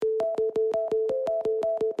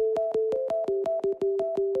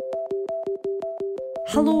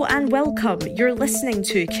Hello and welcome. You're listening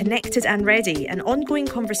to Connected and Ready, an ongoing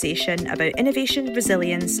conversation about innovation,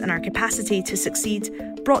 resilience, and our capacity to succeed,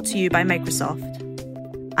 brought to you by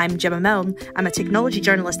Microsoft. I'm Gemma Milne. I'm a technology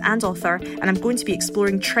journalist and author, and I'm going to be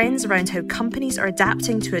exploring trends around how companies are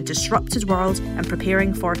adapting to a disrupted world and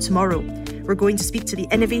preparing for tomorrow. We're going to speak to the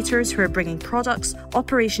innovators who are bringing products,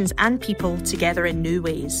 operations, and people together in new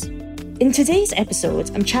ways. In today's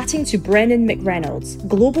episode, I'm chatting to Brennan McReynolds,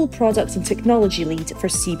 Global Product and Technology Lead for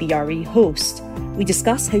CBRE Host. We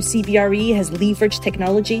discuss how CBRE has leveraged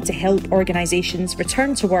technology to help organisations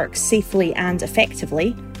return to work safely and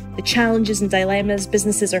effectively, the challenges and dilemmas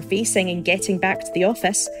businesses are facing in getting back to the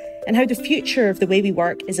office, and how the future of the way we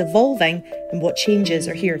work is evolving and what changes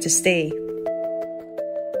are here to stay.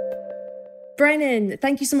 Brennan,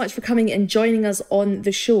 thank you so much for coming and joining us on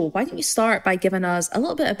the show. Why don't you start by giving us a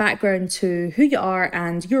little bit of background to who you are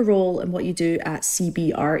and your role and what you do at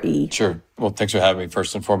CBRE? Sure. Well, thanks for having me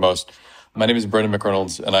first and foremost. My name is Brennan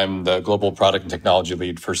McReynolds, and I'm the Global Product and Technology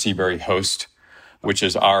Lead for CBRE Host, which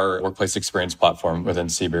is our workplace experience platform within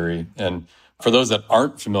CBRE. And for those that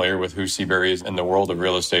aren't familiar with who CBRE is in the world of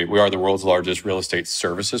real estate, we are the world's largest real estate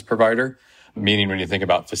services provider, meaning when you think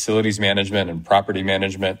about facilities management and property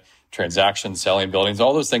management, transactions, selling buildings,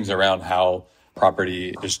 all those things around how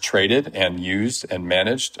property is traded and used and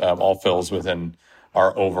managed, all falls within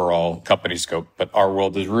our overall company scope. But our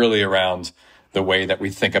world is really around the way that we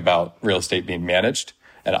think about real estate being managed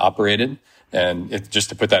and operated. And just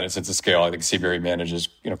to put that in a sense of scale, I think CBRE manages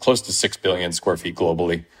close to 6 billion square feet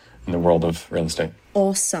globally in the world of real estate.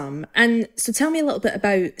 Awesome. And so tell me a little bit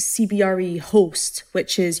about CBRE Host,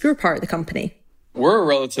 which is your part of the company. We're a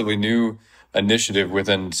relatively new initiative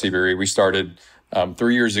within CBRE. We started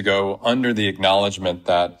 3 years ago under the acknowledgement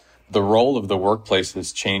that the role of the workplace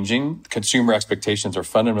is changing. Consumer expectations are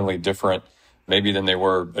fundamentally different maybe than they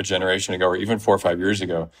were a generation ago or even 4 or 5 years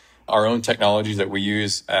ago. Our own technologies that we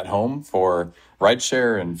use at home for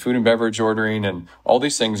rideshare and food and beverage ordering and all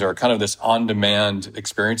these things are kind of this on-demand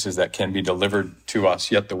experiences that can be delivered to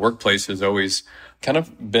us. Yet the workplace has always kind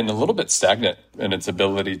of been a little bit stagnant in its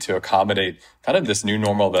ability to accommodate kind of this new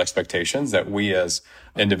normal of expectations that we as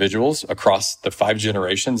individuals across the 5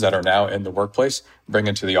 generations that are now in the workplace bring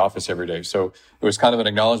into the office every day. So it was kind of an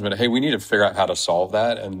acknowledgement, hey, we need to figure out how to solve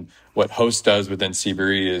that. And what Host does within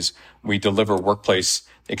CBRE is we deliver workplace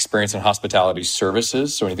experience and hospitality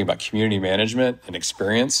services. So when you think about community management and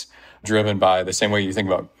experience, driven by the same way you think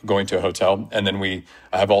about going to a hotel. And then we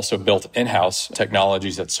have also built in-house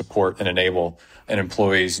technologies that support and enable an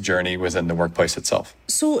employee's journey within the workplace itself.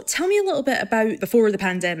 So tell me a little bit about before the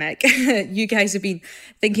pandemic. You guys have been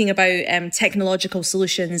thinking about technological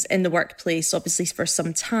solutions in the workplace, obviously, for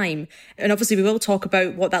some time. And obviously, we will talk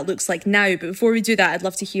about what that looks like now. But before we do that, I'd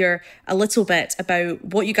love to hear a little bit about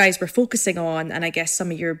what you guys were focusing on and I guess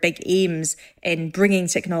some of your big aims in bringing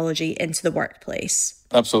technology into the workplace.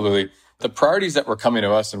 Absolutely. The priorities that were coming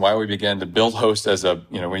to us and why we began to build Host as when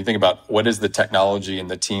you think about what is the technology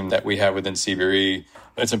and the team that we have within CBRE,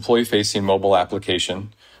 it's employee-facing mobile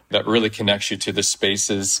application that really connects you to the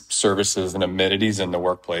spaces, services, and amenities in the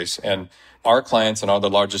workplace. And our clients and all the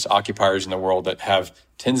largest occupiers in the world that have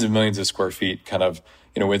tens of millions of square feet kind of,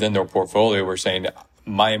 within their portfolio, we're saying,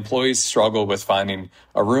 my employees struggle with finding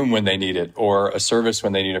a room when they need it or a service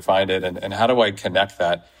when they need to find it. And how do I connect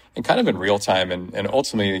that? And kind of in real time. And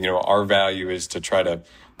ultimately, our value is to try to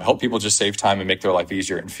help people just save time and make their life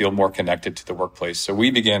easier and feel more connected to the workplace. So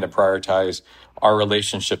we began to prioritize our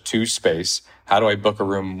relationship to space. How do I book a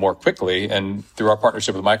room more quickly? And through our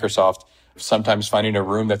partnership with Microsoft, sometimes finding a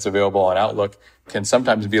room that's available on Outlook can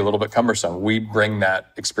sometimes be a little bit cumbersome. We bring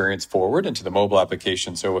that experience forward into the mobile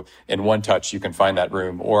application. So in one touch, you can find that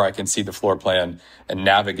room, or I can see the floor plan and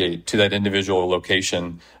navigate to that individual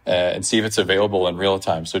location and see if it's available in real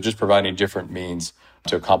time. So just providing different means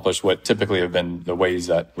to accomplish what typically have been the ways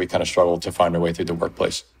that we kind of struggle to find our way through the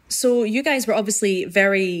workplace. So you guys were obviously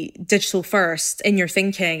very digital first in your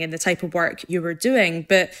thinking and the type of work you were doing,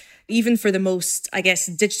 but even for the most, I guess,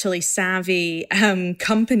 digitally savvy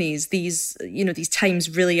companies, these times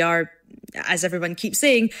really are, as everyone keeps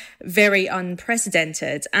saying, very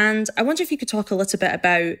unprecedented. And I wonder if you could talk a little bit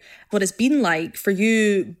about what it's been like for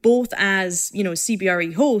you, both as,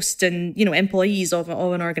 CBRE Host and, employees of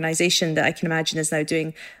an organization that I can imagine is now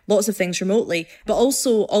doing lots of things remotely, but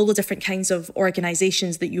also all the different kinds of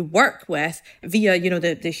organizations that you work with via,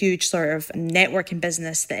 the huge sort of networking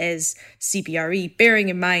business that is CBRE, bearing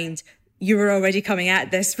in mind you were already coming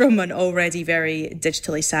at this from an already very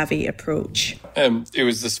digitally savvy approach. And it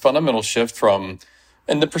was this fundamental shift from,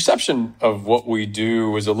 and the perception of what we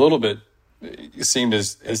do was a little bit seemed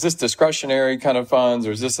as, is this discretionary kind of funds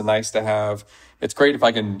or is this a nice to have? It's great if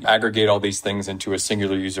I can aggregate all these things into a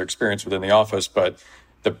singular user experience within the office, but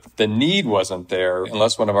the need wasn't there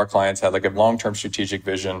unless one of our clients had like a long-term strategic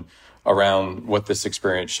vision around what this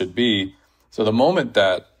experience should be. So the moment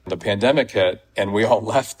that the pandemic hit and we all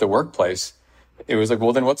left the workplace, it was like,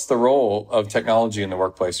 well, then what's the role of technology in the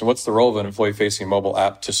workplace? And what's the role of an employee-facing mobile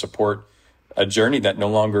app to support a journey that no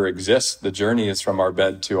longer exists? The journey is from our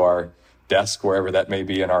bed to our desk, wherever that may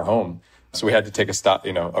be in our home. So we had to take a stop,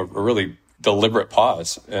 a really deliberate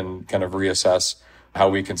pause and kind of reassess how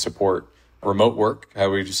we can support remote work, how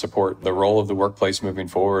we support the role of the workplace moving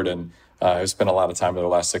forward. And I've spent a lot of time over the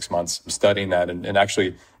last 6 months studying that and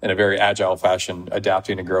actually in a very agile fashion,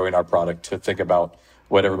 adapting and growing our product to think about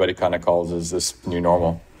what everybody kind of calls as this new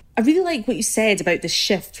normal. I really like what you said about the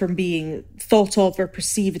shift from being thought of or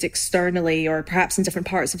perceived externally or perhaps in different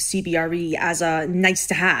parts of CBRE as a nice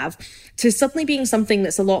to have to suddenly being something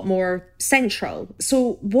that's a lot more central.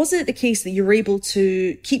 So was it the case that you were able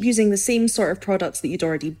to keep using the same sort of products that you'd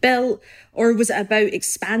already built, or was it about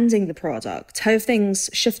expanding the product? How have things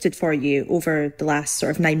shifted for you over the last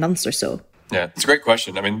sort of 9 months or so? Yeah, it's a great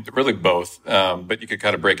question. I mean, really both, but you could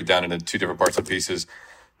kind of break it down into two different parts and pieces.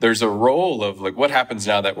 There's a role of like what happens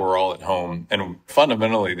now that we're all at home. And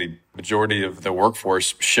fundamentally, the majority of the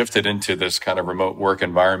workforce shifted into this kind of remote work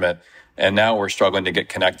environment. And now we're struggling to get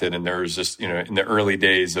connected. And there's just, in the early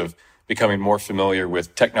days of becoming more familiar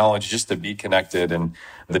with technology just to be connected and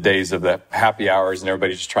the days of the happy hours and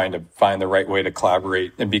everybody just trying to find the right way to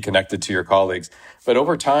collaborate and be connected to your colleagues. But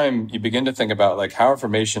over time, you begin to think about like how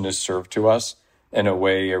information is served to us in a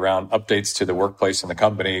way around updates to the workplace and the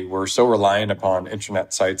company. We're so reliant upon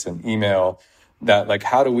internet sites and email that like,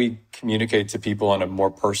 how do we communicate to people in a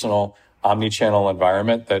more personal omni-channel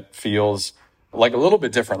environment that feels like a little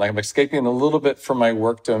bit different? Like I'm escaping a little bit from my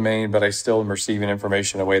work domain, but I still am receiving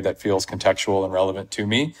information in a way that feels contextual and relevant to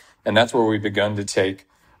me. And that's where we've begun to take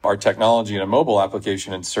our technology in a mobile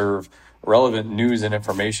application and serve relevant news and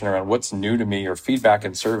information around what's new to me or feedback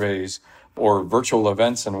and surveys or virtual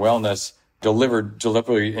events and wellness delivered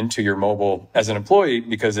deliberately into your mobile as an employee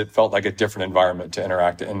because it felt like a different environment to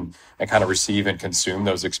interact and kind of receive and consume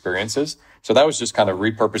those experiences. So that was just kind of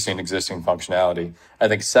repurposing existing functionality. I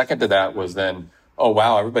think second to that was then, oh,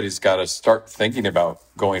 wow, everybody's got to start thinking about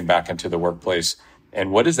going back into the workplace.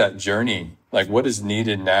 And what is that journey? Like what is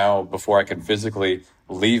needed now before I can physically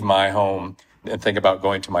leave my home and think about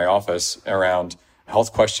going to my office around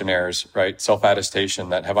health questionnaires, right? Self-attestation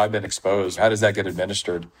that have I been exposed? How does that get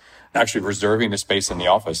administered? Actually reserving the space in the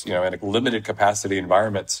office, in a limited capacity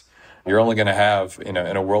environments, you're only going to have, in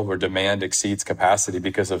a world where demand exceeds capacity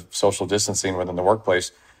because of social distancing within the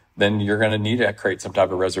workplace, then you're going to need to create some type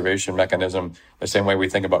of reservation mechanism, the same way we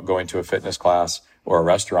think about going to a fitness class or a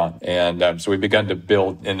restaurant. And so we've begun to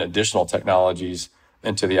build in additional technologies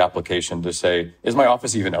into the application to say, is my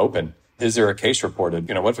office even open? Is there a case reported?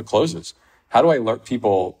 What if it closes? How do I alert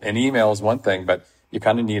people? An email is one thing, but you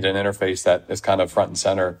kind of need an interface that is kind of front and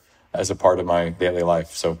center as a part of my daily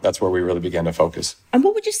life. So that's where we really began to focus. And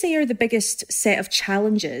what would you say are the biggest set of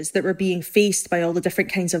challenges that were being faced by all the different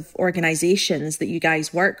kinds of organizations that you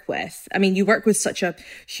guys work with? I mean, you work with such a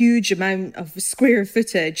huge amount of square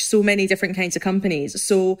footage, so many different kinds of companies.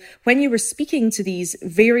 So when you were speaking to these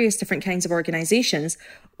various different kinds of organizations,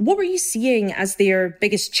 what were you seeing as their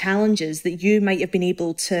biggest challenges that you might have been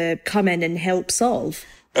able to come in and help solve?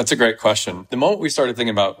 That's a great question. The moment we started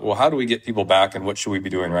thinking about, well, how do we get people back and what should we be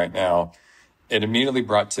doing right now? It immediately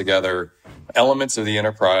brought together elements of the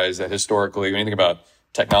enterprise that historically, when you think about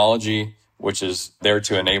technology, which is there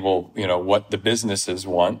to enable, what the businesses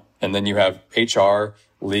want. And then you have HR,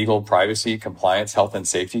 legal, privacy, compliance, health and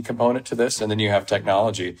safety component to this. And then you have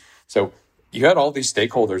technology. So you had all these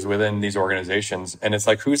stakeholders within these organizations, and it's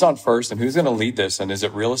like, who's on first and who's going to lead this? And is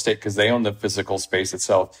it real estate because they own the physical space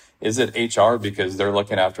itself? Is it HR because they're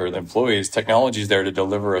looking after the employees? Technology is there to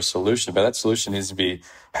deliver a solution, but that solution needs to be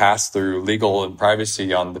passed through legal and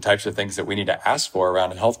privacy on the types of things that we need to ask for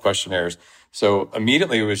around health questionnaires. So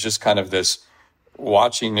immediately it was just kind of this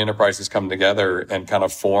watching enterprises come together and kind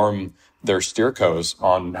of form their steercos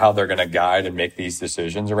on how they're going to guide and make these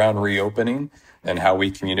decisions around reopening and how we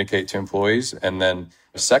communicate to employees. And then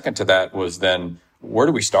second to that was then, where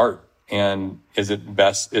do we start? And is it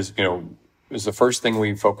best, is the first thing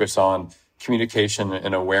we focus on communication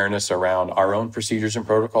and awareness around our own procedures and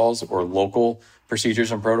protocols or local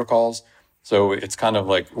procedures and protocols? So it's kind of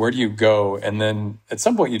like, where do you go? And then at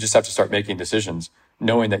some point, you just have to start making decisions,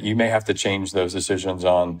 knowing that you may have to change those decisions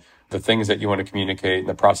on the things that you want to communicate and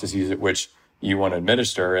the processes at which you want to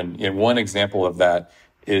administer. And one example of that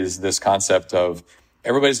is this concept of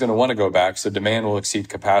everybody's going to want to go back. So demand will exceed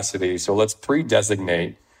capacity. So let's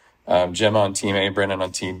pre-designate Jim on team A, Brendan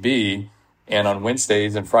on team B. And on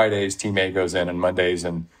Wednesdays and Fridays, team A goes in, and Mondays,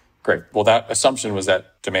 and great. Well, that assumption was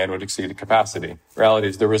that demand would exceed capacity. Reality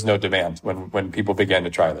is there was no demand when people began to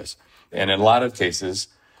try this. And in a lot of cases,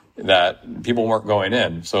 that people weren't going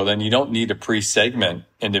in. So then you don't need to pre-segment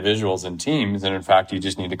individuals and teams. And in fact, you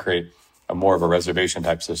just need to create a more of a reservation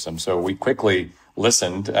type system. So we quickly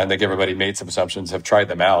listened. I think everybody made some assumptions, have tried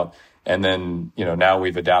them out. And then, now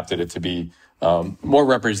we've adapted it to be more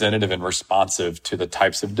representative and responsive to the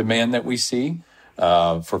types of demand that we see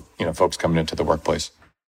for, folks coming into the workplace.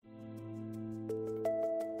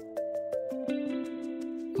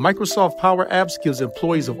 Microsoft Power Apps gives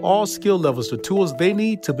employees of all skill levels the tools they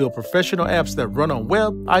need to build professional apps that run on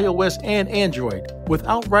web, iOS, and Android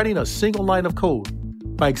without writing a single line of code.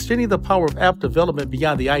 By extending the power of app development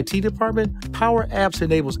beyond the IT department, Power Apps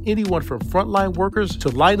enables anyone from frontline workers to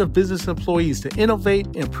line-of-business employees to innovate,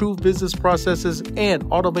 improve business processes, and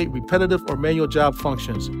automate repetitive or manual job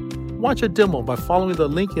functions. Watch a demo by following the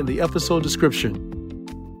link in the episode description.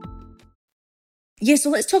 Yeah,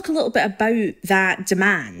 so let's talk a little bit about that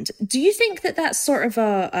demand. Do you think that that's sort of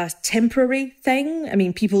a temporary thing? I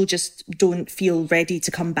mean, people just don't feel ready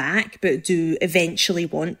to come back, but do eventually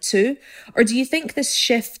want to? Or do you think this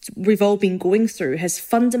shift we've all been going through has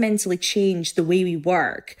fundamentally changed the way we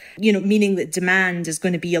work? Meaning that demand is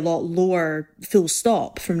going to be a lot lower, full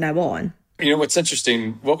stop, from now on? What's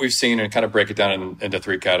interesting, what we've seen, and kind of break it down into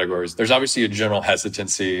three categories. There's obviously a general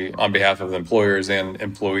hesitancy on behalf of employers and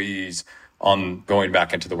employees on going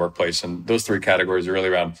back into the workplace. And those three categories are really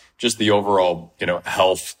around just the overall,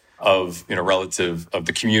 health of, relative of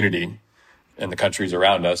the community and the countries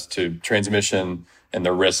around us to transmission and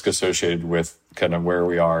the risk associated with kind of where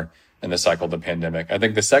we are in the cycle of the pandemic. I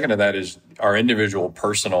think the second of that is our individual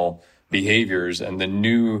personal behaviors and the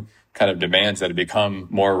new kind of demands that have become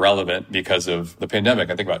more relevant because of the pandemic.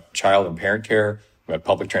 I think about child and parent care, about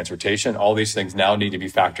public transportation. All these things now need to be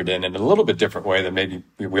factored in a little bit different way than maybe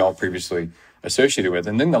we all previously associated with.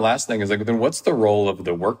 And then the last thing is then what's the role of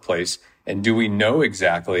the workplace? And do we know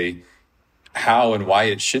exactly how and why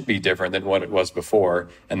it should be different than what it was before?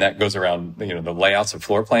 And that goes around, the layouts of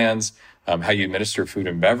floor plans, how you administer food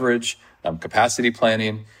and beverage, capacity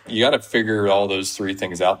planning. You got to figure all those three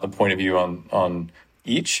things out, the point of view on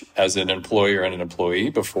each as an employer and an employee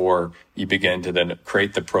before you begin to then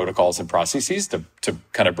create the protocols and processes to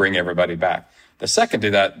kind of bring everybody back. The second to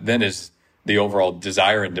that then is the overall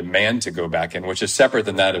desire and demand to go back in, which is separate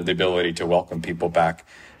than that of the ability to welcome people back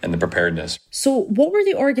and the preparedness. So what were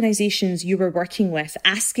the organizations you were working with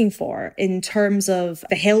asking for in terms of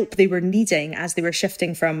the help they were needing as they were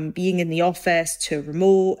shifting from being in the office to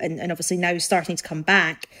remote and obviously now starting to come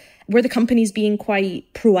back? Were the companies being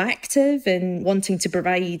quite proactive in wanting to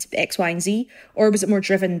provide X, Y, and Z, or was it more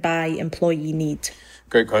driven by employee need?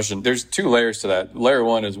 Great question. There's two layers to that. Layer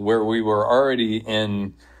one is where we were already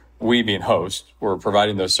in, we being host, were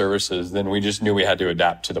providing those services, then we just knew we had to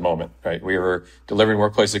adapt to the moment, right? We were delivering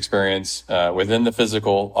workplace experience within the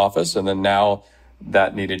physical office, and then now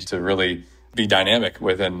that needed to really be dynamic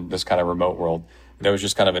within this kind of remote world. That was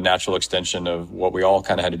just kind of a natural extension of what we all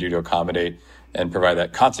kind of had to do to accommodate and provide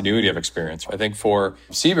that continuity of experience. I think for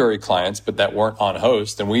CBRE clients, but that weren't on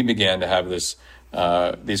host, then we began to have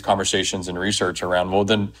these conversations and research around, well,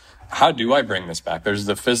 then how do I bring this back? There's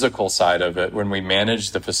the physical side of it. When we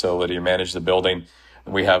manage the facility, manage the building,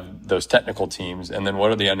 we have those technical teams. And then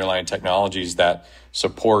what are the underlying technologies that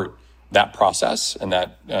support that process and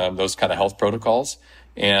that those kind of health protocols?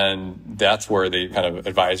 And that's where the kind of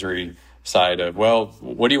advisory side of, well,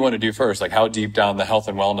 what do you want to do first? Like, how deep down the health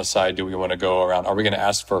and wellness side do we want to go around? Are we going to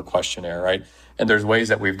ask for a questionnaire, right? And there's ways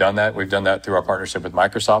that we've done that. We've done that through our partnership with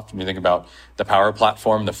Microsoft. When you think about the Power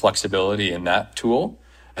Platform, the flexibility in that tool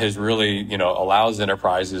has really, allows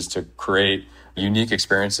enterprises to create unique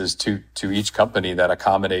experiences to each company that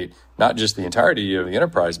accommodate not just the entirety of the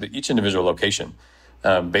enterprise, but each individual location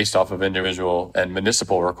based off of individual and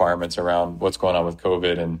municipal requirements around what's going on with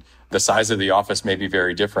COVID. And the size of the office may be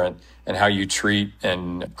very different, and how you treat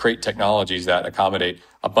and create technologies that accommodate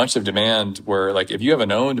a bunch of demand where, like, if you have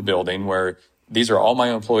an owned building where these are all my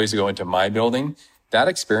employees who go into my building, that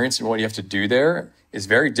experience and what you have to do there is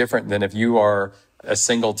very different than if you are a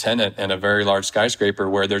single tenant in a very large skyscraper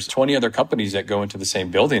where there's 20 other companies that go into the same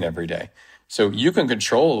building every day. So you can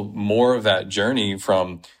control more of that journey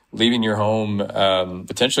from leaving your home,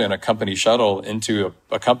 potentially on a company shuttle into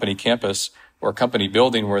a company campus or a company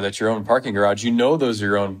building where that's your own parking garage. Those are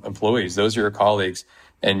your own employees. Those are your colleagues.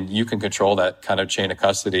 And you can control that kind of chain of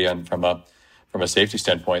custody. And from a safety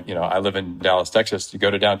standpoint, I live in Dallas, Texas. You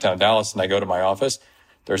go to downtown Dallas and I go to my office,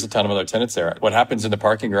 there's a ton of other tenants there. What happens in the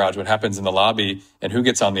parking garage, what happens in the lobby, and who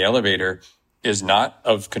gets on the elevator is not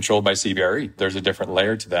controlled by CBRE. There's a different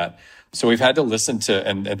layer to that. So we've had to listen to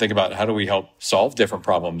and think about how do we help solve different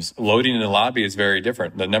problems. Loading in the lobby is very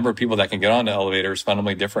different. The number of people that can get on the elevator is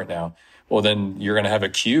fundamentally different now. Well, then you're going to have a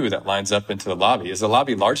queue that lines up into the lobby. Is the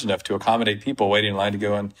lobby large enough to accommodate people waiting in line to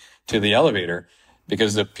go into the elevator?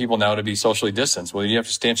 Because the people now to be socially distanced. Well, you have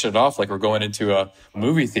to stanch it off like we're going into a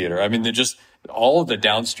movie theater. I mean, they're just all of the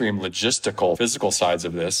downstream logistical, physical sides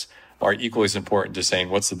of this are equally as important to saying,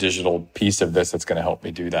 what's the digital piece of this that's going to help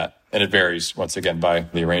me do that? And it varies, once again, by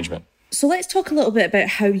the arrangement. So let's talk a little bit about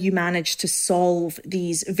how you manage to solve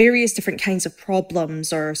these various different kinds of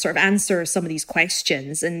problems or sort of answer some of these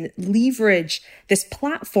questions and leverage this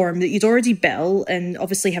platform that you'd already built and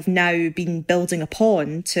obviously have now been building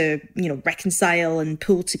upon to, reconcile and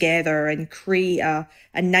pull together and create a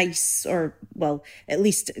nice, or well, at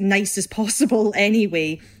least nice as possible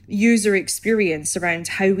anyway, user experience around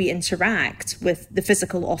how we interact with the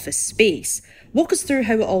physical office space. Walk us through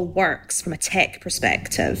how it all works from a tech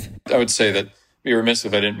perspective. I would say that be remiss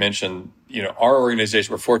if I didn't mention, our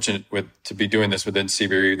organization, we're fortunate to be doing this within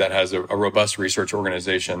CBRE that has a robust research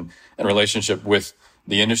organization and relationship with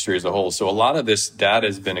the industry as a whole. So a lot of this data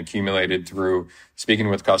has been accumulated through speaking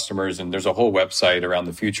with customers, and there's a whole website around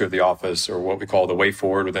the future of the office, or what we call the way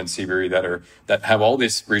forward within CBRE that have all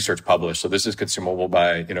this research published. So this is consumable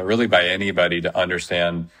by, really by anybody to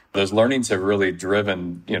understand. Those learnings have really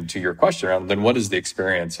driven, to your question around then what is the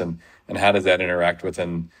experience and how does that interact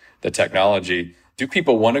within the technology? Do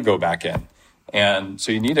people want to go back in? And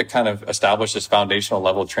so you need to kind of establish this foundational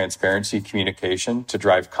level of transparency, communication to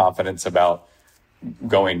drive confidence about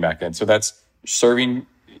going back in. So that's serving,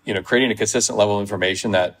 creating a consistent level of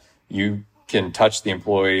information that you can touch the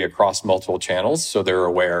employee across multiple channels so they're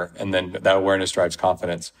aware. And then that awareness drives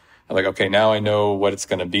confidence. I'm like, okay, now I know what it's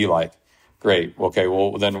going to be like. Great. Okay.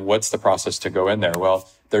 Well, then what's the process to go in there? Well,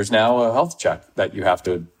 there's now a health check that you have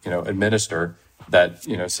to, administer that,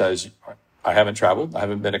 says, I haven't traveled, I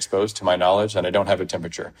haven't been exposed to my knowledge, and I don't have a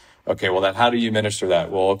temperature. Okay, well then how do you administer that?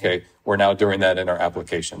 Well, okay, we're now doing that in our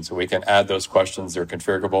application. So we can add those questions, they're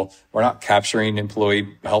configurable. We're not capturing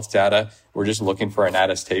employee health data. We're just looking for an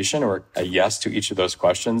attestation or a yes to each of those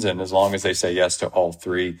questions. And as long as they say yes to all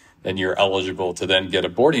three, then you're eligible to then get a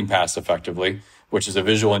boarding pass effectively, which is a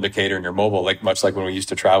visual indicator in your mobile, much like when we used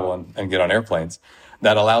to travel and get on airplanes.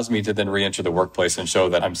 That allows me to then re-enter the workplace and show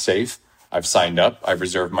that I'm safe. I've signed up, I've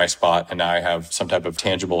reserved my spot, and now I have some type of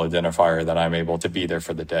tangible identifier that I'm able to be there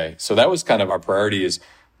for the day. So that was kind of our priority, is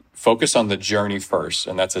focus on the journey first.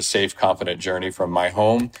 And that's a safe, confident journey from my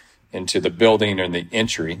home into the building and the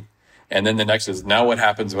entry. And then the next is, now what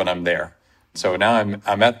happens when I'm there? So now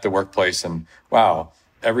I'm at the workplace and wow,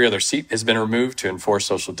 every other seat has been removed to enforce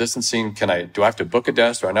social distancing. Do I have to book a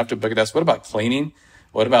desk? Do I not have to book a desk? What about cleaning?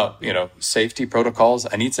 What about, safety protocols?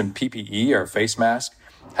 I need some PPE or a face mask.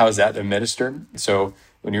 How is that administered? So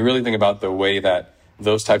when you really think about the way that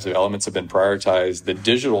those types of elements have been prioritized, the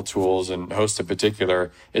digital tools and Host in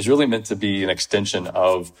particular is really meant to be an extension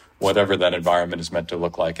of whatever that environment is meant to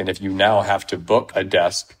look like. And if you now have to book a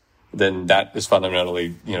desk, then that is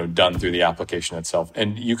fundamentally, done through the application itself.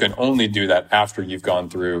 And you can only do that after you've gone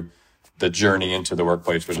through the journey into the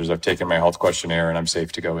workplace, which is I've taken my health questionnaire and I'm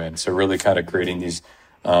safe to go in. So really kind of creating these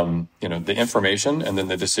the information and then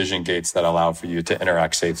the decision gates that allow for you to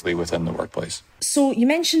interact safely within the workplace. So you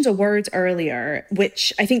mentioned a word earlier,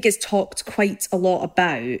 which I think is talked quite a lot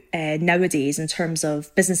about nowadays in terms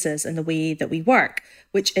of businesses and the way that we work,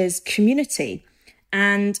 which is community.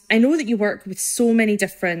 And I know that you work with so many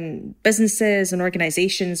different businesses and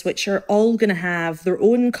organizations, which are all going to have their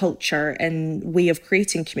own culture and way of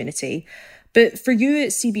creating community. But for you at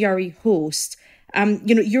CBRE Host,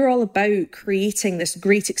 you're all about creating this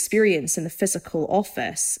great experience in the physical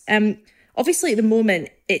office. Obviously, at the moment,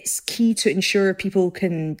 it's key to ensure people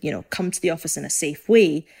can, come to the office in a safe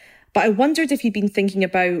way. But I wondered if you'd been thinking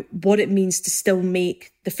about what it means to still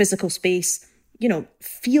make the physical space,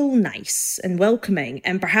 feel nice and welcoming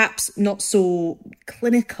and perhaps not so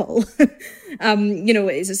clinical.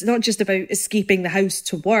 It's not just about escaping the house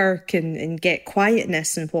to work and get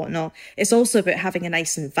quietness and whatnot. It's also about having a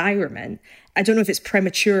nice environment. I don't know if it's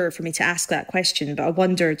premature for me to ask that question, but I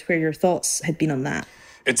wondered where your thoughts had been on that.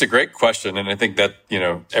 It's a great question. And I think that,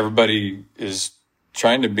 everybody is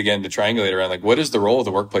trying to begin to triangulate around what is the role of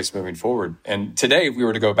the workplace moving forward? And today, if we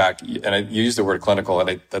were to go back, and I use the word clinical, and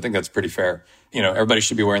I think that's pretty fair. Everybody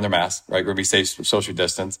should be wearing their mask, right? We're going to be safe, social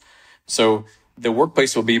distance. So the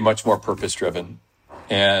workplace will be much more purpose driven.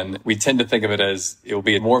 And we tend to think of it as it will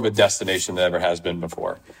be more of a destination than ever has been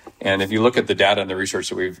before. And if you look at the data and the research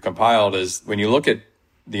that we've compiled, is when you look at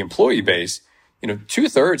the employee base,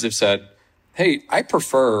 2/3 have said, hey, I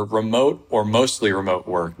prefer remote or mostly remote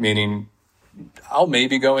work, meaning I'll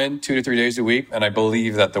maybe go in 2 to 3 days a week. And I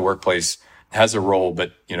believe that the workplace has a role,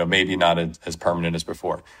 but maybe not as permanent as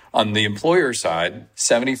before. On the employer side,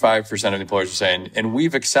 75% of the employers are saying, and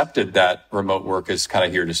we've accepted that remote work is kind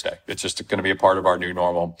of here to stay. It's just going to be a part of our new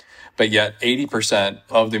normal. But yet 80%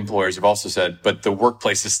 of the employers have also said, but the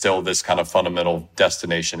workplace is still this kind of fundamental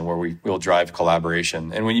destination where we will drive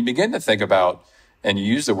collaboration. And when you begin to think about and you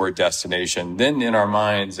use the word destination, then in our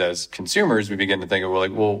minds as consumers, we begin to think of,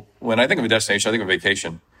 well, when I think of a destination, I think of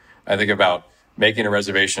vacation. I think about making a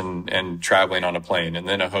reservation and traveling on a plane and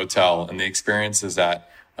then a hotel, and the experiences that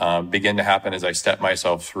begin to happen as I step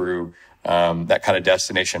myself through that kind of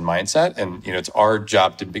destination mindset. And, it's our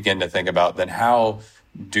job to begin to think about then how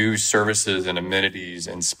do services and amenities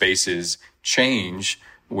and spaces change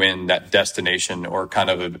when that destination or kind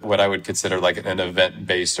of what I would consider like an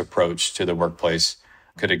event-based approach to the workplace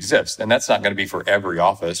could exist. And that's not going to be for every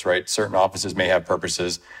office, right? Certain offices may have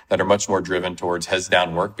purposes that are much more driven towards heads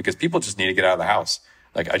down work because people just need to get out of the house.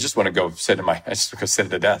 Like, I just want to go sit at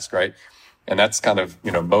the desk, right? And that's kind of,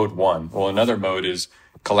 mode one. Well, another mode is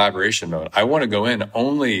collaboration mode. I want to go in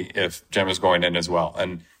only if Jim is going in as well.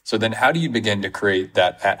 And so then how do you begin to create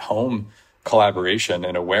that at home collaboration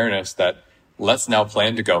and awareness that let's now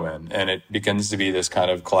plan to go in? And it begins to be this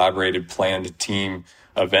kind of collaborated, planned team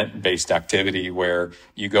event-based activity where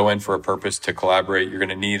you go in for a purpose to collaborate. You're going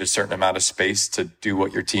to need a certain amount of space to do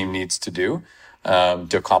what your team needs to do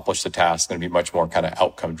to accomplish the task. It's going to be much more kind of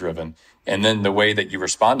outcome driven. And then the way that you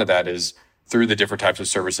respond to that is through the different types of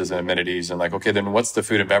services and amenities. And like, okay, then what's the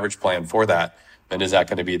food and beverage plan for that? And is that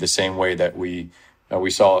going to be the same way that we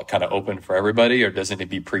saw it kind of open for everybody, or does it need to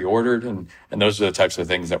be pre-ordered? And those are the types of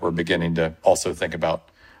things that we're beginning to also think about.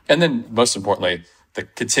 And then most importantly, the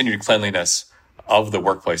continued cleanliness of the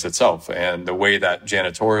workplace itself and the way that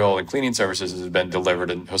janitorial and cleaning services has been delivered.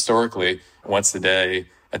 And historically, once a day,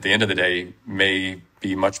 at the end of the day, may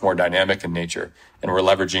be much more dynamic in nature. And we're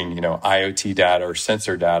leveraging, IoT data or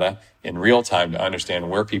sensor data in real time to understand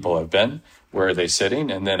where people have been, where are they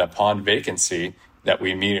sitting, and then upon vacancy, that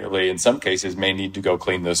we immediately, in some cases, may need to go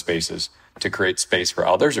clean those spaces to create space for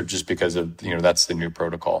others, or just because of, that's the new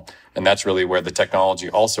protocol. And that's really where the technology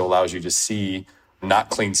also allows you to see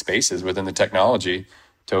not clean spaces within the technology,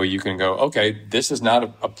 so you can go, okay, this is not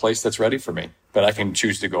a place that's ready for me, but I can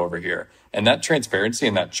choose to go over here. And that transparency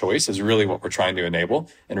and that choice is really what we're trying to enable.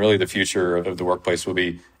 And really the future of the workplace will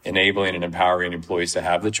be enabling and empowering employees to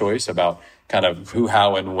have the choice about kind of who,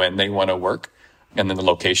 how, and when they want to work. And then the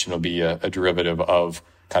location will be a derivative of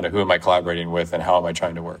kind of who am I collaborating with and how am I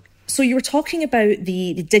trying to work. So you were talking about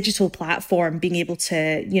the digital platform being able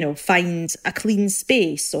to, find a clean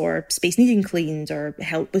space or space needing cleaned, or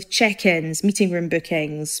help with check-ins, meeting room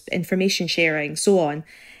bookings, information sharing, so on.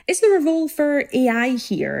 Is there a role for AI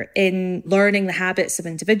here in learning the habits of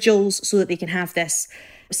individuals so that they can have this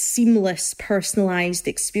seamless, personalized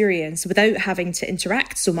experience without having to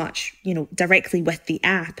interact so much, directly with the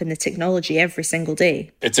app and the technology every single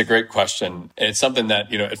day? It's a great question. And it's something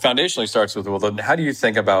that, it foundationally starts with, well, then how do you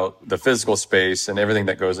think about the physical space and everything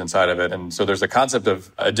that goes inside of it? And so there's a concept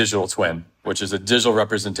of a digital twin, which is a digital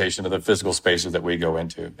representation of the physical spaces that we go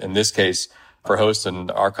into. In this case, for hosts and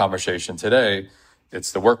our conversation today,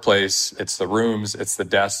 it's the workplace, it's the rooms, it's the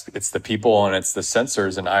desk, it's the people, and it's the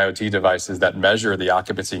sensors and IoT devices that measure the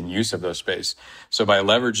occupancy and use of those space. So by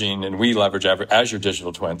leveraging, and we leverage Azure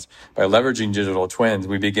Digital Twins, by leveraging digital twins,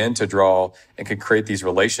 we begin to draw and can create these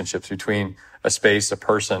relationships between a space, a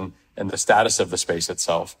person, and the status of the space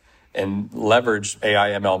itself, and leverage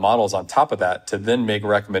AI ML models on top of that to then make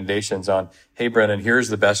recommendations on, hey, Brennan, here's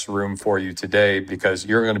the best room for you today because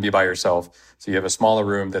you're going to be by yourself. So you have a smaller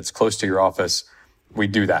room that's close to your office. We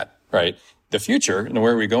do that, right? The future and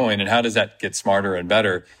where are we going and how does that get smarter and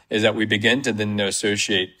better is that we begin to then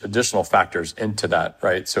associate additional factors into that,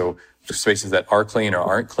 right? So spaces that are clean or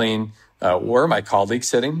aren't clean, where are my colleagues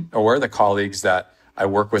sitting, or where are the colleagues that I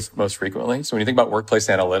work with most frequently? So when you think about workplace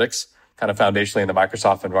analytics, kind of foundationally in the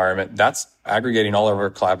Microsoft environment, that's aggregating all of our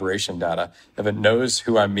collaboration data. If it knows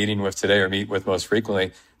who I'm meeting with today or meet with most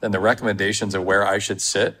frequently, then the recommendations of where I should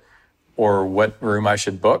sit or what room I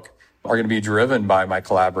should book are going to be driven by my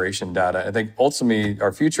collaboration data. I think ultimately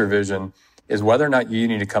our future vision is whether or not you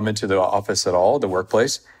need to come into the office at all, the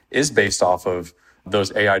workplace, is based off of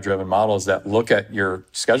those AI-driven models that look at your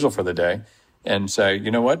schedule for the day and say, you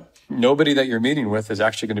know what? Nobody that you're meeting with is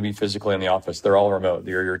actually going to be physically in the office. They're all remote.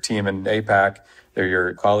 They're your team in APAC. They're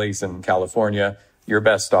your colleagues in California. You're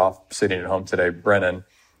best off sitting at home today, Brennan.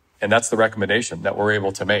 And that's the recommendation that we're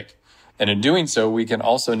able to make. And in doing so, we can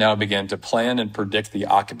also now begin to plan and predict the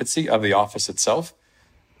occupancy of the office itself.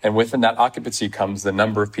 And within that occupancy comes the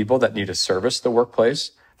number of people that need to service the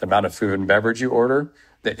workplace, the amount of food and beverage you order,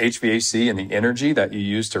 the HVAC and the energy that you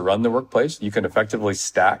use to run the workplace. You can effectively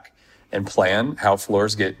stack and plan how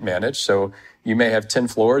floors get managed. So you may have 10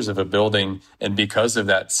 floors of a building, and because of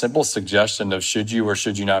that simple suggestion of should you or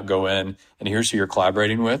should you not go in, and here's who you're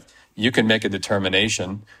collaborating with, you can make a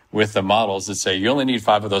determination with the models that say you only need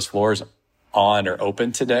 5 of those floors on or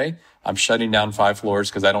open today. I'm shutting down 5 floors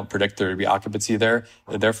because I don't predict there to be occupancy there.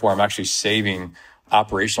 Therefore, I'm actually saving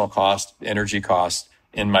operational cost, energy cost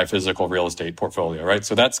in my physical real estate portfolio, right?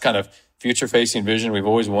 So that's kind of future-facing vision. We've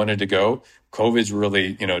always wanted to go. COVID's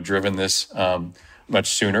really, driven this much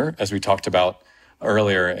sooner, as we talked about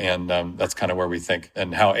earlier, and that's kind of where we think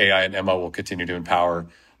and how AI and ML will continue to empower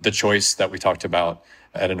the choice that we talked about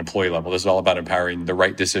at an employee level. This is all about empowering the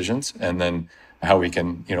right decisions and then how we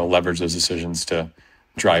can, leverage those decisions to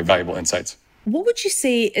drive valuable insights. What would you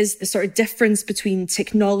say is the sort of difference between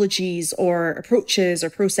technologies or approaches or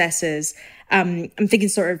processes? I'm thinking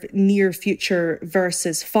sort of near future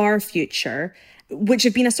versus far future, which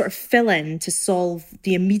have been a sort of fill-in to solve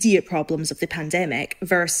the immediate problems of the pandemic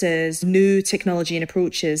versus new technology and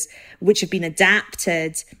approaches which have been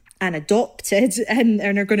adapted and adopted and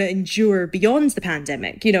are going to endure beyond the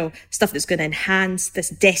pandemic, stuff that's going to enhance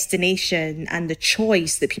this destination and the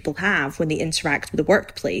choice that people have when they interact with the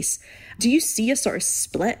workplace. Do you see a sort of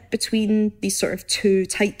split between these sort of two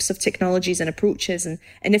types of technologies and approaches?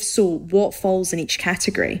 And if so, what falls in each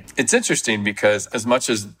category? It's interesting because as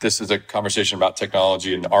much as this is a conversation about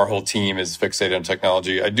technology and our whole team is fixated on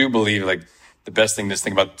technology, I do believe the best thing is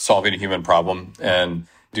think about solving a human problem and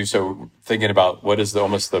do so thinking about what is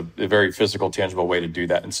almost the very physical, tangible way to do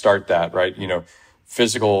that and start that, right?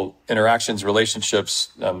 Physical interactions,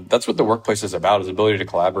 relationships, that's what the workplace is about, is ability to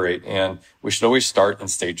collaborate. And we should always start and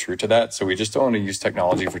stay true to that. So we just don't want to use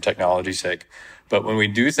technology for technology's sake. But when we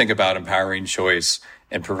do think about empowering choice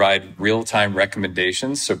and provide real-time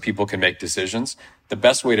recommendations so people can make decisions, the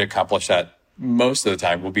best way to accomplish that most of the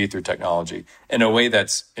time will be through technology in a way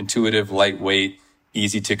that's intuitive, lightweight,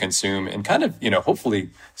 easy to consume, and kind of, hopefully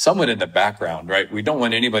somewhat in the background, right? We don't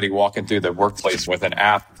want anybody walking through the workplace with an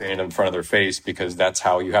app in front of their face because that's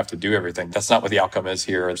how you have to do everything. That's not what the outcome is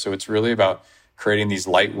here. So it's really about creating these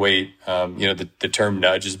lightweight, the term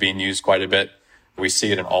nudge is being used quite a bit. We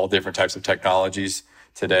see it in all different types of technologies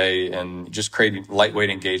today, and just creating lightweight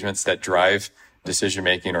engagements that drive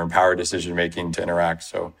decision-making or empower decision-making to interact.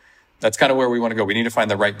 So that's kind of where we want to go. We need to find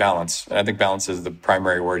the right balance. And I think balance is the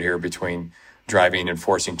primary word here between driving and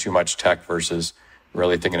forcing too much tech versus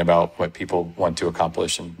really thinking about what people want to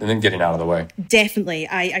accomplish and then getting out of the way. Definitely.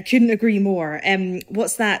 I couldn't agree more.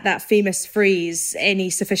 What's that famous phrase, any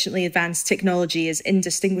sufficiently advanced technology is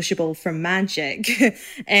indistinguishable from magic.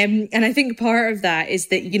 And I think part of that is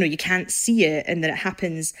that, you can't see it and that it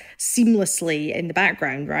happens seamlessly in the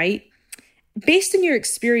background, right? Based on your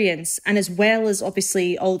experience, and as well as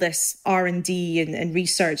obviously all this R&D and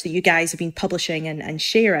research that you guys have been publishing and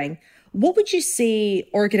sharing, what would you say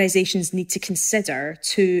organizations need to consider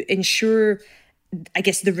to ensure,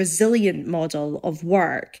 the resilient model of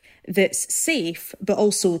work that's safe, but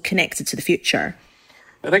also connected to the future?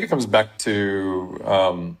 I think it comes back to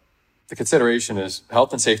the consideration is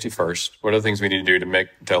health and safety first. What are the things we need to do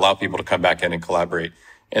to allow people to come back in and collaborate?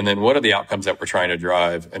 And then what are the outcomes that we're trying to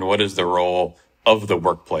drive? And what is the role of the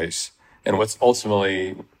workplace? And what's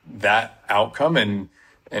ultimately that outcome and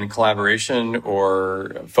collaboration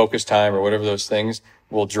or focus time or whatever those things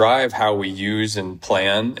will drive how we use and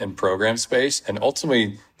plan and program space and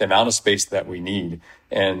ultimately the amount of space that we need,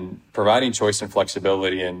 and providing choice and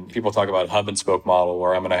flexibility. And people talk about hub and spoke model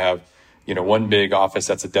where I'm going to have, one big office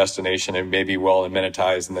that's a destination and maybe well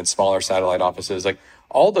amenitized and then smaller satellite offices.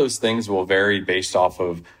 All those things will vary based off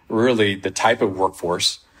of really the type of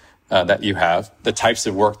workforce that you have, the types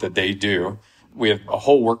of work that they do. We have a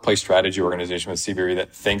whole workplace strategy organization with CBRE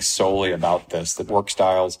that thinks solely about this, the work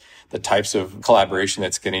styles, the types of collaboration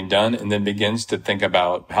that's getting done, and then begins to think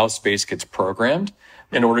about how space gets programmed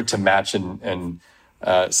in order to match and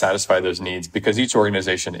satisfy those needs, because each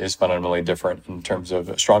organization is fundamentally different in terms of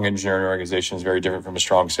a strong engineering organization is very different from a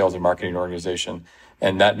strong sales and marketing organization.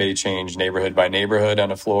 And that may change neighborhood by neighborhood on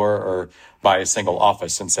a floor or by a single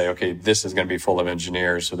office and say, okay, this is going to be full of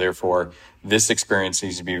engineers. So therefore, this experience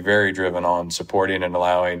needs to be very driven on supporting and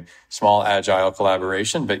allowing small, agile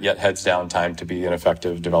collaboration, but yet heads down time to be an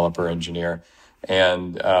effective developer engineer.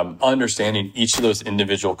 And understanding each of those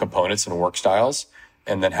individual components and work styles,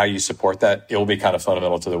 and then how you support that, it will be kind of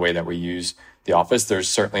fundamental to the way that we use the office. There's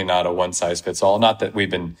certainly not a one size fits all. Not that we've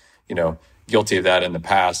been, guilty of that in the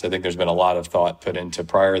past. I think there's been a lot of thought put into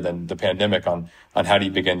prior than the pandemic on how do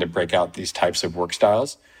you begin to break out these types of work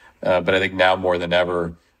styles. But I think now more than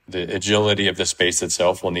ever, the agility of the space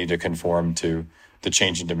itself will need to conform to the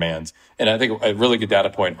changing demands. And I think a really good data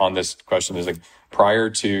point on this question is, like, prior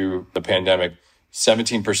to the pandemic,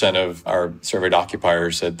 17% of our surveyed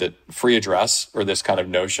occupiers said that free address, or this kind of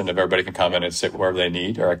notion of everybody can come in and sit wherever they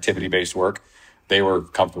need, or activity-based work, they were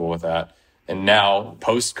comfortable with that. And now,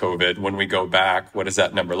 post-COVID, when we go back, what does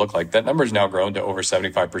that number look like? That number has now grown to over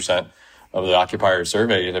 75% of the occupiers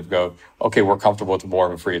surveyed have go, okay, we're comfortable with more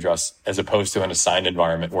of a free address, as opposed to an assigned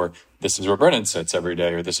environment where this is where Brennan sits every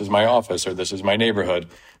day, or this is my office, or this is my neighborhood.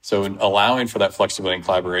 So allowing for that flexibility and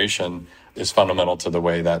collaboration is fundamental to the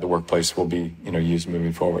way that the workplace will be, used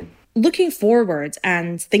moving forward. Looking forward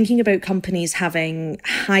and thinking about companies having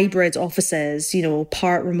hybrid offices,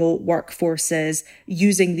 part remote workforces,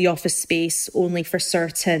 using the office space only for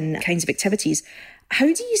certain kinds of activities, how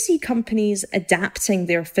do you see companies adapting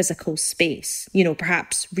their physical space,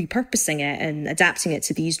 perhaps repurposing it and adapting it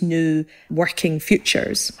to these new working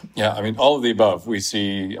futures? Yeah, all of the above. We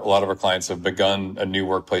see a lot of our clients have begun a new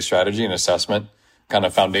workplace strategy and assessment. Kind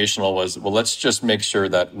of foundational was, well, let's just make sure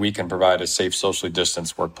that we can provide a safe, socially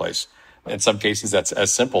distanced workplace. In some cases, that's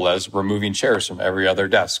as simple as removing chairs from every other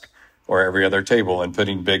desk or every other table and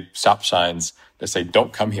putting big stop signs that say,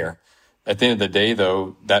 don't come here. At the end of the day,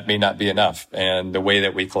 though, that may not be enough. And the way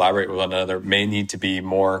that we collaborate with one another may need to be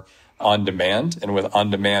more on demand. And with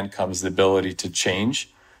on demand comes the ability to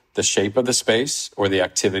change the shape of the space or the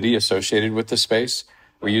activity associated with the space.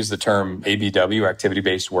 We use the term ABW,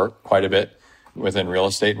 activity-based work, quite a bit within real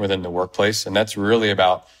estate and within the workplace. And that's really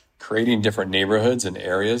about creating different neighborhoods and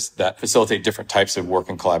areas that facilitate different types of work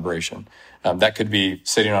and collaboration. That could be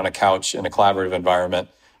sitting on a couch in a collaborative environment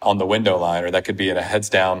on the window line, or that could be in a heads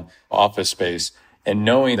down office space, and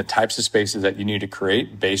knowing the types of spaces that you need to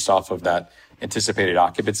create based off of that anticipated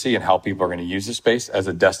occupancy and how people are going to use the space as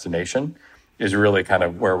a destination is really kind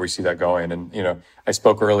of where we see that going. And, I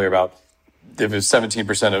spoke earlier about, it was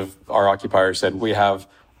 17% of our occupiers said we have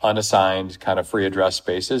unassigned kind of free address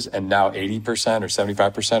spaces, and now 80% or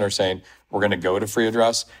 75% are saying we're going to go to free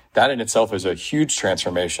address. That in itself is a huge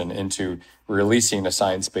transformation into releasing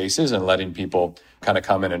assigned spaces and letting people kind of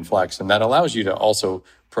come in and flex. And that allows you to also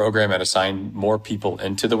program and assign more people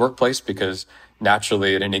into the workplace, because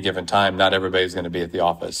naturally at any given time, not everybody's going to be at the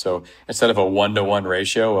office. So instead of a 1-to-1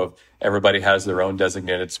 ratio of everybody has their own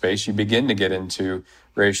designated space, you begin to get into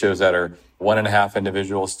ratios that are 1.5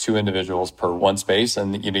 individuals, 2 individuals per one space.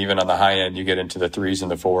 And even on the high end, you get into the 3s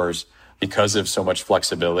and the 4s because of so much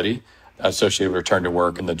flexibility associated with return to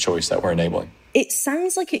work and the choice that we're enabling. It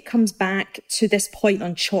sounds like it comes back to this point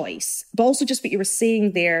on choice, but also just what you were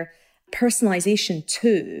saying there, personalization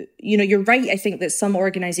too. You're right. I think that some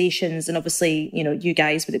organizations, and obviously, you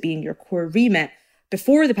guys, with it being your core remit,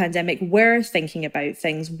 before the pandemic, were thinking about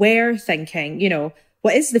things, were thinking,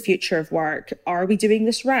 what is the future of work? Are we doing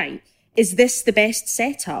this right? Is this the best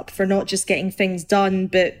setup for not just getting things done,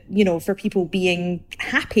 but, for people being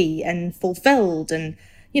happy and fulfilled and,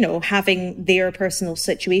 having their personal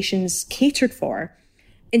situations catered for?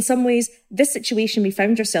 In some ways, this situation we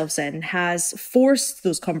found ourselves in has forced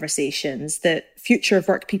those conversations that future of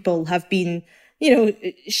work people have been,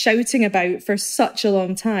 shouting about for such a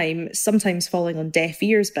long time, sometimes falling on deaf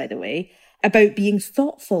ears, by the way, about being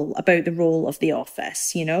thoughtful about the role of the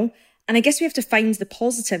office, And I guess we have to find the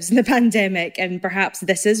positives in the pandemic, and perhaps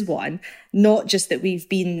this is one, not just that we've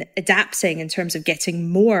been adapting in terms of getting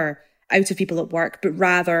more out of people at work, but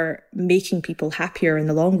rather making people happier in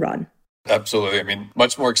the long run. Absolutely.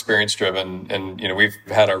 Much more experience driven. And, we've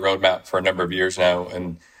had our roadmap for a number of years now,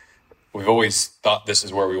 and we've always thought this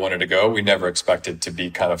is where we wanted to go. We never expected to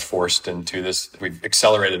be kind of forced into this. We've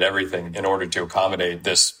accelerated everything in order to accommodate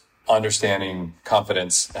this understanding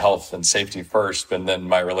confidence, health, and safety first. And then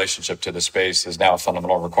my relationship to the space is now a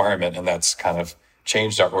fundamental requirement. And that's kind of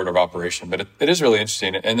changed our order of operation. But it is really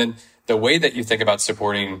interesting. And then the way that you think about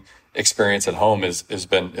supporting experience at home is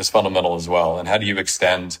fundamental as well. And how do you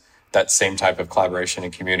extend that same type of collaboration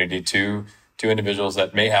and community to individuals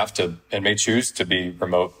that may have to and may choose to be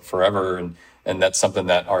remote forever? And that's something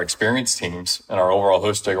that our experience teams and our overall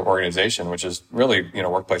hosting organization, which is really,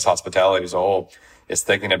 workplace hospitality as a whole, is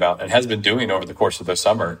thinking about and has been doing over the course of the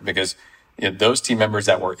summer, because those team members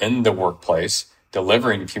that were in the workplace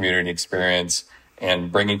delivering community experience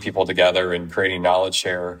and bringing people together and creating knowledge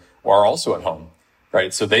share are also at home.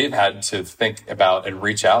 Right. So they've had to think about and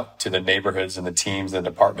reach out to the neighborhoods and the teams and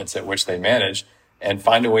departments at which they manage and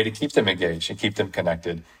find a way to keep them engaged and keep them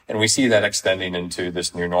connected. And we see that extending into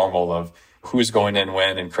this new normal of who's going in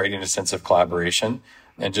when and creating a sense of collaboration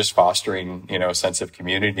and just fostering, a sense of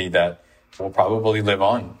community that will probably live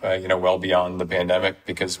on, well beyond the pandemic,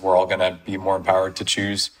 because we're all going to be more empowered to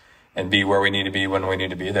choose and be where we need to be when we need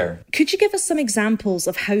to be there. Could you give us some examples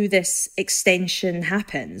of how this extension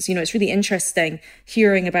happens? It's really interesting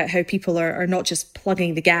hearing about how people are not just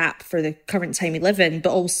plugging the gap for the current time we live in,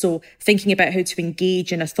 but also thinking about how to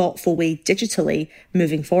engage in a thoughtful way digitally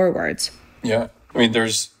moving forward. Yeah.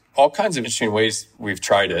 There's all kinds of interesting ways we've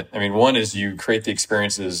tried it. One is you create the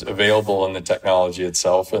experiences available in the technology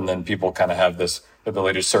itself, and then people kind of have this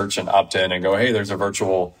ability to search and opt in and go, hey, there's a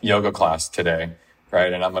virtual yoga class today,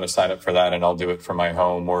 right? And I'm going to sign up for that and I'll do it from my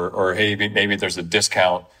home. Or hey, maybe there's a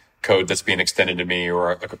discount code that's being extended to me,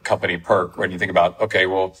 or a company perk. When you think about, okay,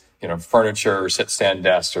 well, furniture, sit-stand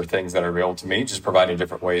desks, or things that are available to me, just providing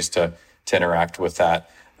different ways to interact with that.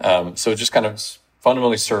 So just kind of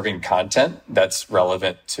fundamentally serving content that's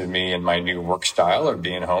relevant to me and my new work style or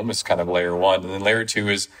being home is kind of layer one. And then layer two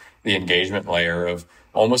is the engagement layer of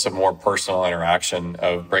almost a more personal interaction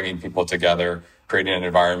of bringing people together, creating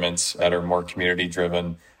environments that are more community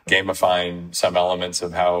driven, gamifying some elements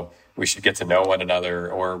of how we should get to know one another,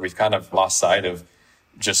 or we've kind of lost sight of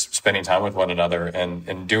just spending time with one another, and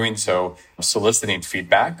in doing so, soliciting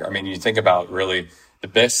feedback. You think about really the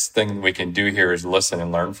best thing we can do here is listen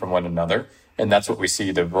and learn from one another. And that's what we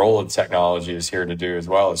see the role of technology is here to do as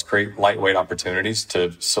well, is create lightweight opportunities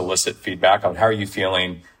to solicit feedback on how are you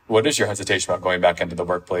feeling, what is your hesitation about going back into the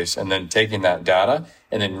workplace, and then taking that data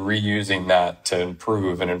and then reusing that to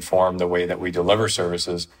improve and inform the way that we deliver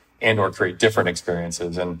services and or create different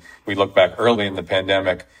experiences. And we look back early in the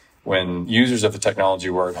pandemic when users of the technology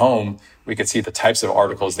were at home, we could see the types of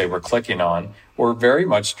articles they were clicking on were very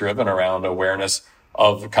much driven around awareness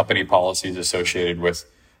of the company policies associated with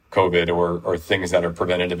COVID, or things that are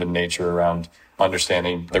preventative in nature around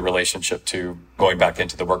understanding the relationship to going back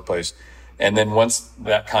into the workplace. And then once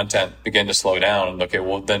that content began to slow down,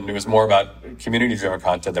 then it was more about community-driven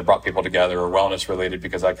content that brought people together, or wellness-related,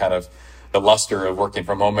 because the luster of working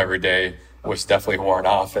from home every day was definitely worn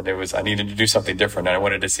off, and I needed to do something different, and I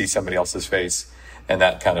wanted to see somebody else's face. And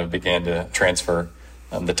that kind of began to transfer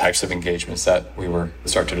the types of engagements that we were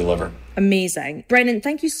start to deliver. Amazing. Brennan,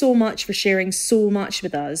 thank you so much for sharing so much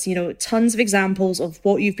with us. Tons of examples of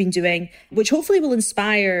what you've been doing, which hopefully will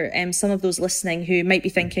inspire some of those listening who might be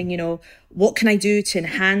thinking, what can I do to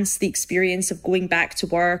enhance the experience of going back to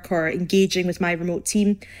work or engaging with my remote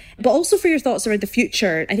team? But also for your thoughts around the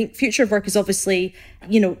future. I think future of work is obviously,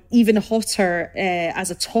 even hotter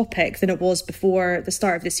as a topic than it was before the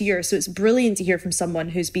start of this year. So it's brilliant to hear from someone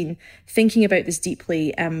who's been thinking about this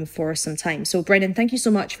deeply for some time. So Brennan, thank you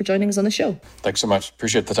so much for joining us on the show. Thanks so much.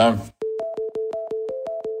 Appreciate the time.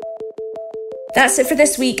 That's it for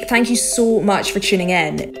this week. Thank you so much for tuning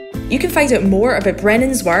in. You can find out more about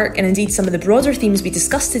Brennan's work and indeed some of the broader themes we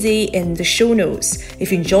discussed today in the show notes.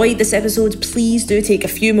 If you enjoyed this episode, please do take a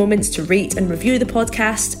few moments to rate and review the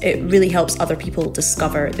podcast. It really helps other people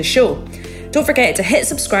discover the show. Don't forget to hit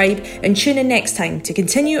subscribe and tune in next time to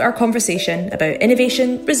continue our conversation about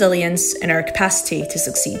innovation, resilience, and our capacity to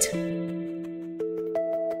succeed.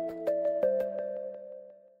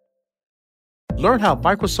 Learn how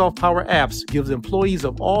Microsoft Power Apps gives employees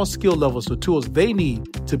of all skill levels the tools they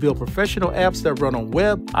need to build professional apps that run on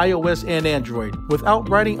web, iOS, and Android without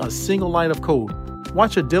writing a single line of code.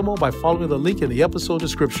 Watch a demo by following the link in the episode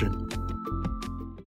description.